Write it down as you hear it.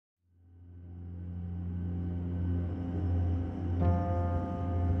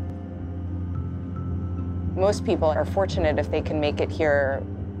Most people are fortunate if they can make it here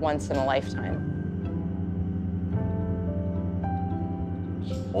once in a lifetime.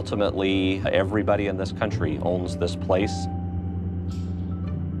 Ultimately, everybody in this country owns this place,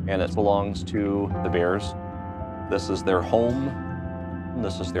 and it belongs to the bears. This is their home.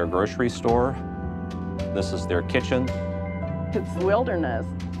 This is their grocery store. This is their kitchen. It's wilderness.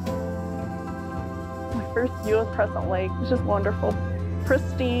 My first view of Crescent Lake was just wonderful.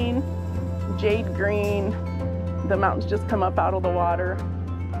 Pristine, jade green. The mountains just come up out of the water.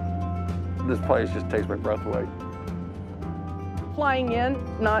 This place just takes my breath away. Flying in,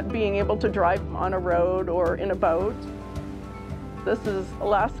 not being able to drive on a road or in a boat. This is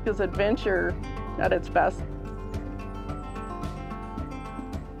Alaska's adventure at its best.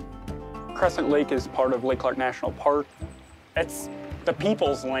 Crescent Lake is part of Lake Clark National Park. It's the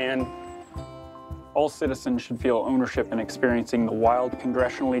people's land. All citizens should feel ownership in experiencing the wild,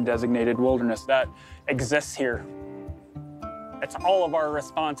 congressionally designated wilderness that exists here. It's all of our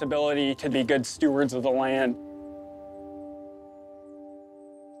responsibility to be good stewards of the land.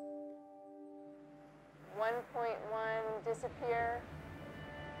 1.1 disappear,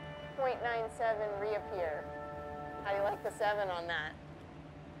 0.97 reappear. How do you like the 7 on that?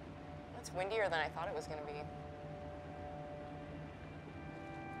 That's windier than I thought it was going to be.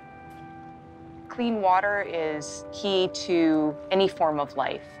 Clean water is key to any form of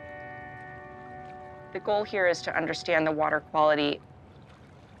life. The goal here is to understand the water quality.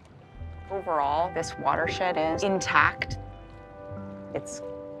 Overall, this watershed is intact. It's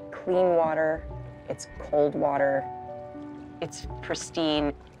clean water, it's cold water, it's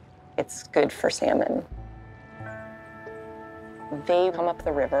pristine, it's good for salmon. They come up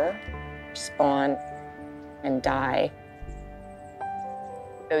the river, spawn, and die.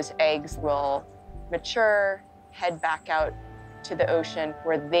 Those eggs will mature, head back out to the ocean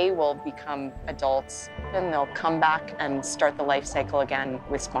where they will become adults, and they'll come back and start the life cycle again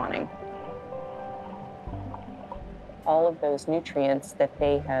with spawning. All of those nutrients that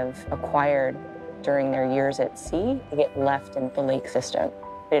they have acquired during their years at sea get left in the lake system.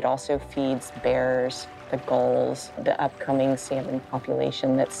 It also feeds bears, the gulls, the upcoming salmon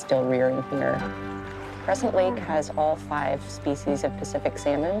population that's still rearing here. Crescent Lake has all 5 species of Pacific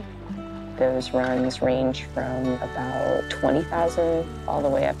salmon. Those runs range from about 20,000 all the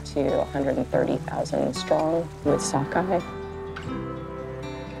way up to 130,000 strong with sockeye.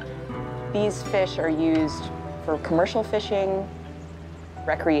 These fish are used for commercial fishing,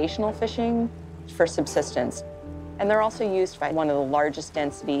 recreational fishing, for subsistence. And they're also used by one of the largest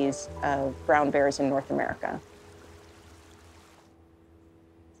densities of brown bears in North America.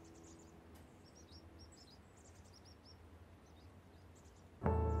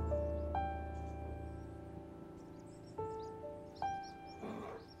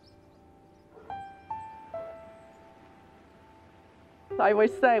 I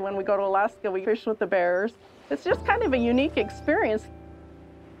always say when we go to Alaska, we fish with the bears. It's just kind of a unique experience.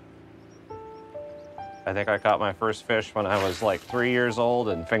 I think I caught my first fish when I was like 3 years old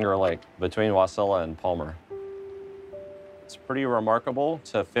in Finger Lake between Wasilla and Palmer. It's pretty remarkable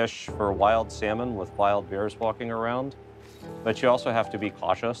to fish for wild salmon with wild bears walking around, but you also have to be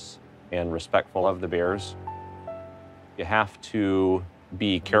cautious and respectful of the bears. You have to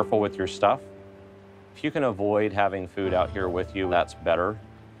be careful with your stuff. If you can avoid having food out here with you, that's better.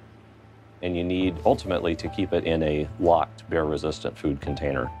 And you need ultimately to keep it in a locked bear-resistant food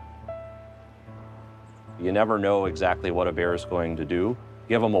container. You never know exactly what a bear is going to do.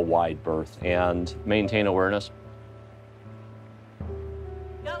 Give them a wide berth and maintain awareness.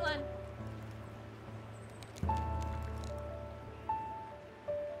 Got one.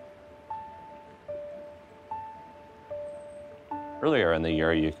 Earlier in the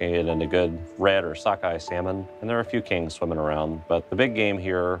year, you can get into good red or sockeye salmon, and there are a few kings swimming around, but the big game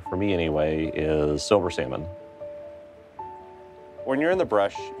here, for me anyway, is silver salmon. When you're in the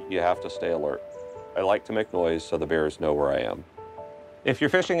brush, you have to stay alert. I like to make noise so the bears know where I am. If you're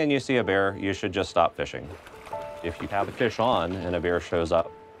fishing and you see a bear, you should just stop fishing. If you have a fish on and a bear shows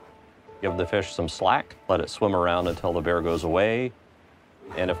up, give the fish some slack, let it swim around until the bear goes away,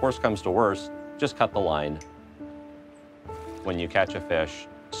 and if worse comes to worse, just cut the line. When you catch a fish,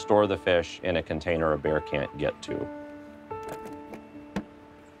 store the fish in a container a bear can't get to.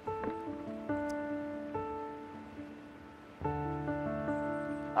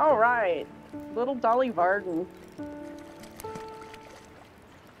 All right, little Dolly Varden.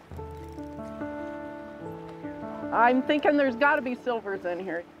 I'm thinking there's got to be silvers in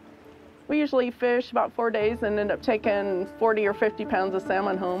here. We usually fish about 4 days and end up taking 40 or 50 pounds of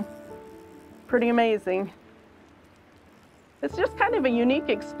salmon home. Pretty amazing. It's just kind of a unique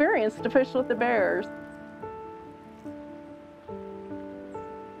experience to fish with the bears.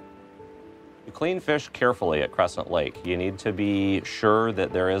 clean fish carefully at Crescent Lake. You need to be sure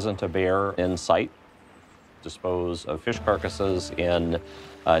that there isn't a bear in sight. Dispose of fish carcasses in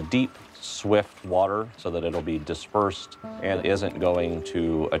deep, swift water so that it'll be dispersed and isn't going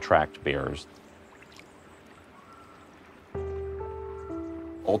to attract bears.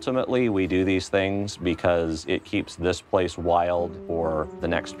 Ultimately, we do these things because it keeps this place wild for the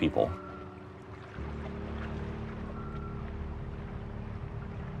next people.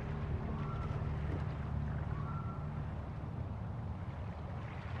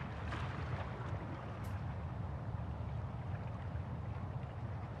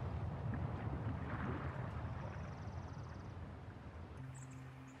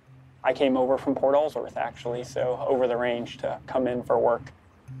 I came over from Port Ellsworth, actually, so over the range to come in for work.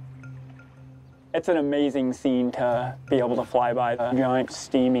 It's an amazing scene to be able to fly by a giant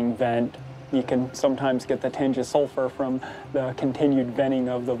steaming vent. You can sometimes get the tinge of sulfur from the continued venting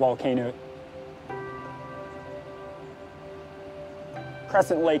of the volcano.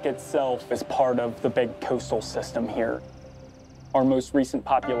 Crescent Lake itself is part of the big coastal system here. Our most recent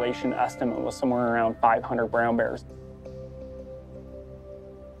population estimate was somewhere around 500 brown bears.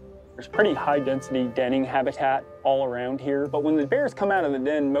 There's pretty high density denning habitat all around here, but when the bears come out of the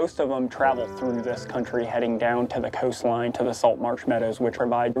den, most of them travel through this country heading down to the coastline, to the salt marsh meadows, which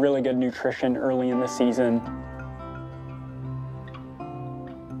provide really good nutrition early in the season.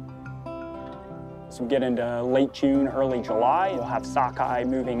 So we get into late June, early July, we'll have sockeye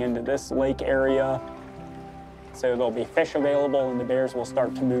moving into this lake area. So there'll be fish available and the bears will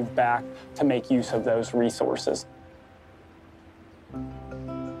start to move back to make use of those resources.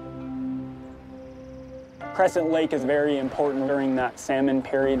 Crescent Lake is very important during that salmon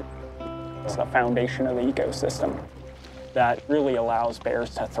period. It's the foundation of the ecosystem that really allows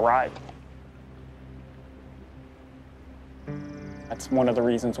bears to thrive. That's one of the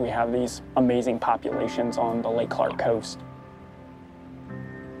reasons we have these amazing populations on the Lake Clark coast.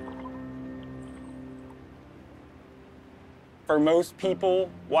 For most people,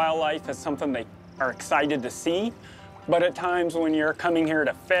 wildlife is something they are excited to see. But at times when you're coming here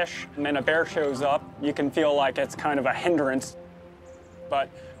to fish and a bear shows up, you can feel like it's kind of a hindrance. But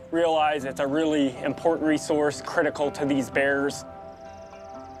realize it's a really important resource, critical to these bears.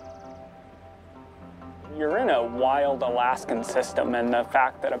 You're in a wild Alaskan system, and the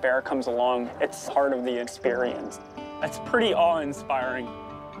fact that a bear comes along, it's part of the experience. It's pretty awe-inspiring.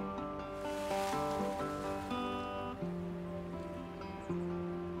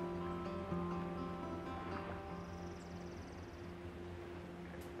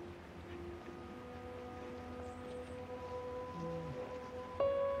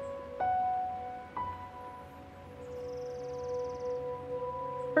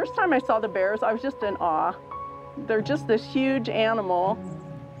 First time I saw the bears, I was just in awe. They're just this huge animal.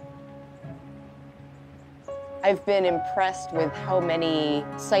 I've been impressed with how many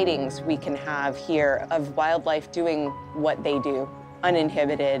sightings we can have here of wildlife doing what they do,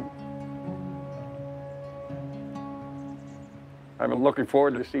 uninhibited. I've been looking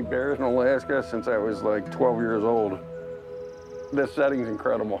forward to see bears in Alaska since I was like 12 years old. This setting's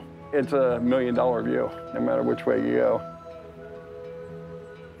incredible. It's $1 million view, no matter which way you go.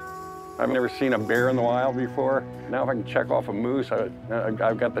 I've never seen a bear in the wild before. Now if I can check off a moose,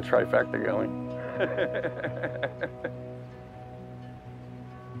 I've got the trifecta going.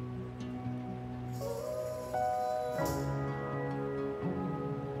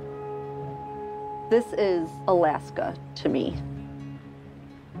 This is Alaska to me.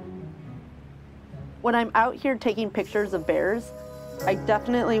 When I'm out here taking pictures of bears, I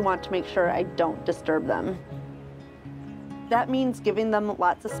definitely want to make sure I don't disturb them. That means giving them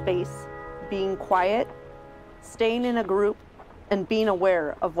lots of space, being quiet, staying in a group, and being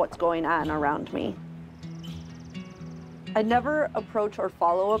aware of what's going on around me. I never approach or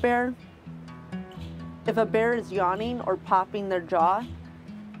follow a bear. If a bear is yawning or popping their jaw,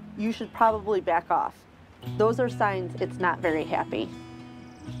 you should probably back off. Those are signs it's not very happy.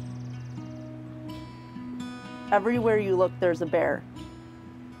 Everywhere you look, there's a bear.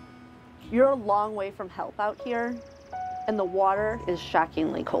 You're a long way from help out here, and the water is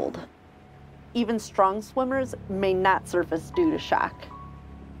shockingly cold. Even strong swimmers may not surface due to shock.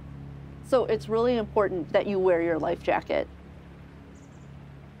 So it's really important that you wear your life jacket.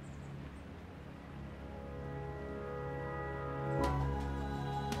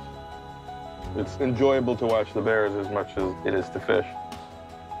 It's enjoyable to watch the bears as much as it is to fish.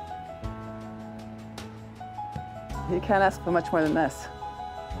 You can't ask for much more than this.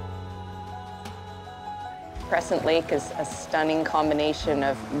 Crescent Lake is a stunning combination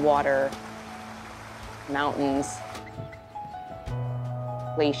of water, mountains,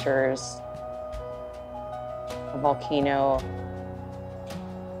 glaciers, a volcano,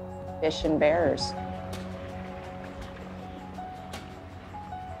 fish and bears.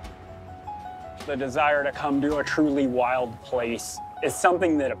 The desire to come to a truly wild place is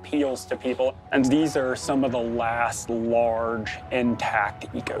something that appeals to people, and these are some of the last large,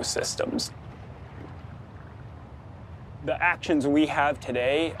 intact ecosystems. The actions we have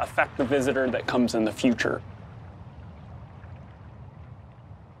today affect the visitor that comes in the future.